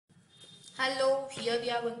Hello, here we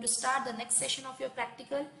are going to start the next session of your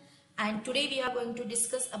practical, and today we are going to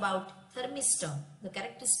discuss about thermistor, the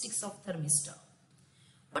characteristics of thermistor.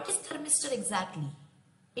 What is thermistor exactly?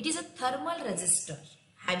 It is a thermal resistor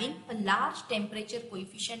having a large temperature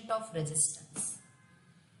coefficient of resistance.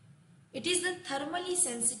 It is the thermally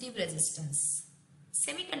sensitive resistance.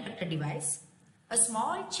 Semiconductor device. A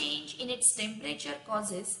small change in its temperature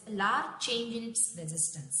causes a large change in its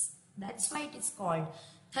resistance. That's why it is called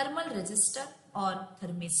thermal resistor or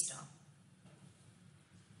thermistor.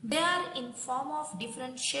 They are in form of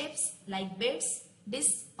different shapes like beds,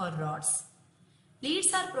 discs or rods.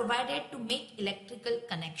 Leads are provided to make electrical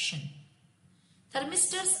connection.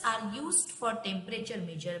 Thermistors are used for temperature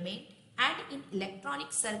measurement and in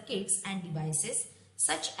electronic circuits and devices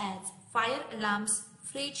such as fire alarms,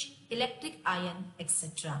 fridge, electric iron,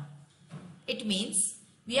 etc. It means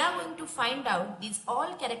we are going to find out these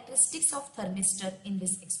all characteristics of thermistor in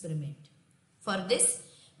this experiment. For this,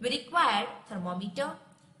 we require thermometer,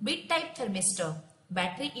 bit type thermistor,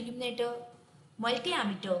 battery illuminator,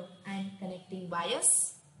 multimeter and connecting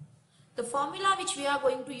wires. The formula which we are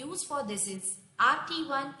going to use for this is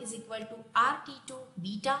RT1 is equal to RT2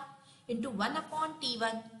 beta into 1 upon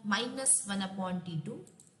T1 minus 1 upon T2.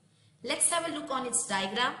 Let's have a look on its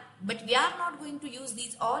diagram, but we are not going to use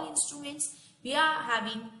these all instruments. We are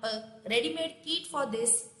having a ready-made kit for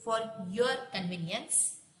this for your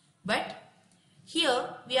convenience. But here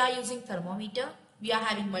we are using thermometer, we are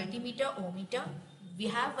having multimeter, ohmmeter, we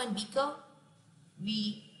have one beaker,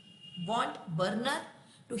 we want burner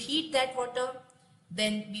to heat that water,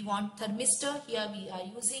 then we want thermistor, here we are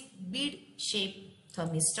using bead shaped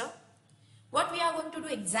thermistor. What we are going to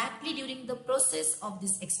do exactly during the process of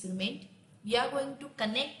this experiment, we are going to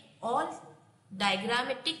connect all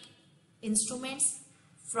diagrammatic instruments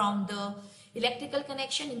from the electrical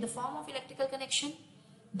connection in the form of electrical connection.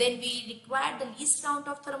 Then we require the least count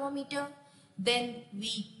of thermometer. Then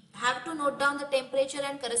we have to note down the temperature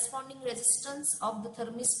and corresponding resistance of the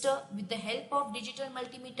thermistor with the help of digital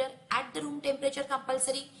multimeter at the room temperature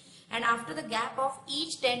compulsory. And after the gap of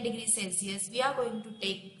each 10 degrees Celsius, we are going to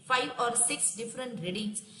take 5 or 6 different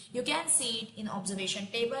readings. You can see it in observation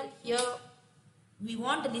table. Here we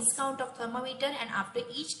want the least count of thermometer, and after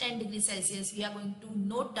each 10 degrees Celsius, we are going to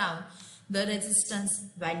note down the resistance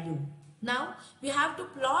value. Now we have to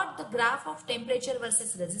plot the graph of temperature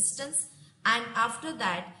versus resistance, and after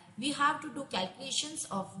that we have to do calculations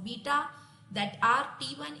of beta, that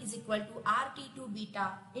RT1 is equal to RT2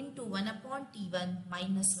 beta into 1 upon T1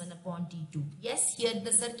 minus 1 upon T2. Yes, here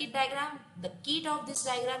the circuit diagram, the kit of this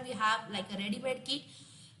diagram we have like a ready-made kit.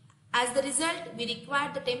 As the result, we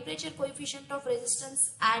require the temperature coefficient of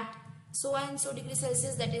resistance at so and so degrees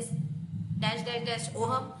Celsius, that is dash dash dash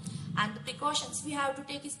ohm, and the precautions we have to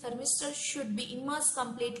take is thermistor should be immersed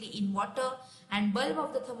completely in water and bulb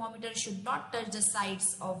of the thermometer should not touch the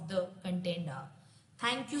sides of the container.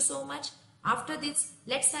 Thank you so much. After this,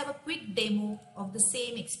 let's have a quick demo of the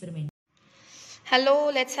same experiment.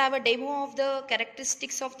 Hello, let's have a demo of the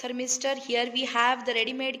characteristics of thermistor. Here we have the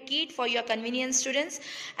ready-made kit for your convenience, students,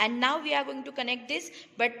 and now we are going to connect this.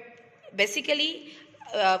 But basically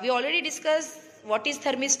we already discussed what is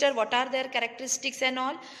thermistor, what are their characteristics and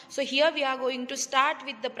all. So here we are going to start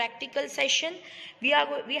with the practical session. We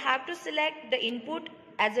have to select the input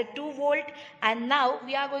as a 2 volt, and now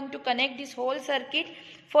we are going to connect this whole circuit.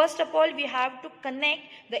 First of all, we have to connect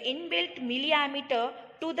the inbuilt milliammeter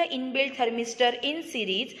to the inbuilt thermistor in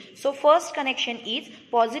series. So first connection is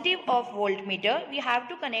positive of voltmeter. We have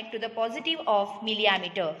to connect to the positive of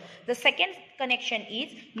milliammeter. The second connection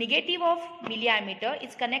is negative of milliammeter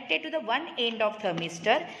is connected to the one end of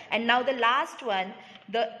thermistor, and now the last one,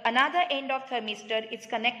 the another end of thermistor is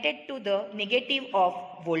connected to the negative of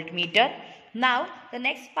voltmeter. Now the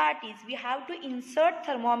next part is we have to insert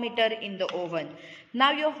thermometer in the oven.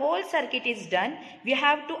 Now your whole circuit is done. We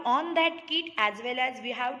have to on that kit as well as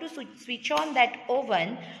we have to switch on that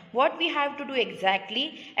oven. What we have to do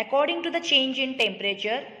exactly, according to the change in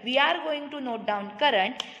temperature, we are going to note down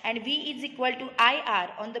current, and V is equal to IR.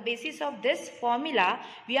 On the basis of this formula,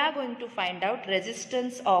 we are going to find out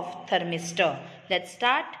resistance of thermistor. Let's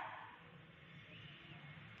start.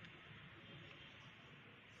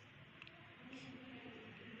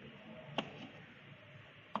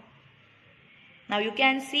 Now you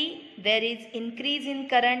can see there is increase in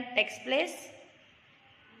current takes place.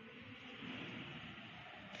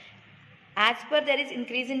 As per there is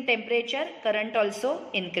increase in temperature, current also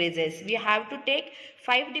increases. We have to take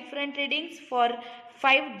 5 different readings for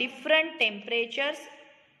 5 different temperatures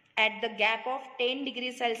at the gap of 10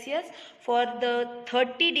 degrees Celsius. For the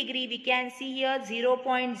 30 degree, we can see here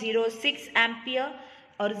 0.06 ampere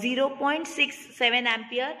or 0.67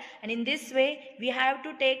 ampere, and in this way we have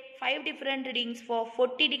to take 5 different readings for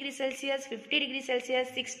 40 degrees Celsius, 50 degrees Celsius,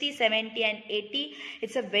 60, 70 and 80.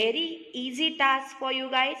 It's a very easy task for you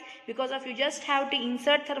guys, because of you just have to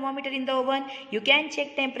insert thermometer in the oven, you can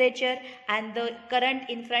check temperature and the current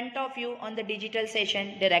in front of you on the digital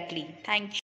session directly. Thank you.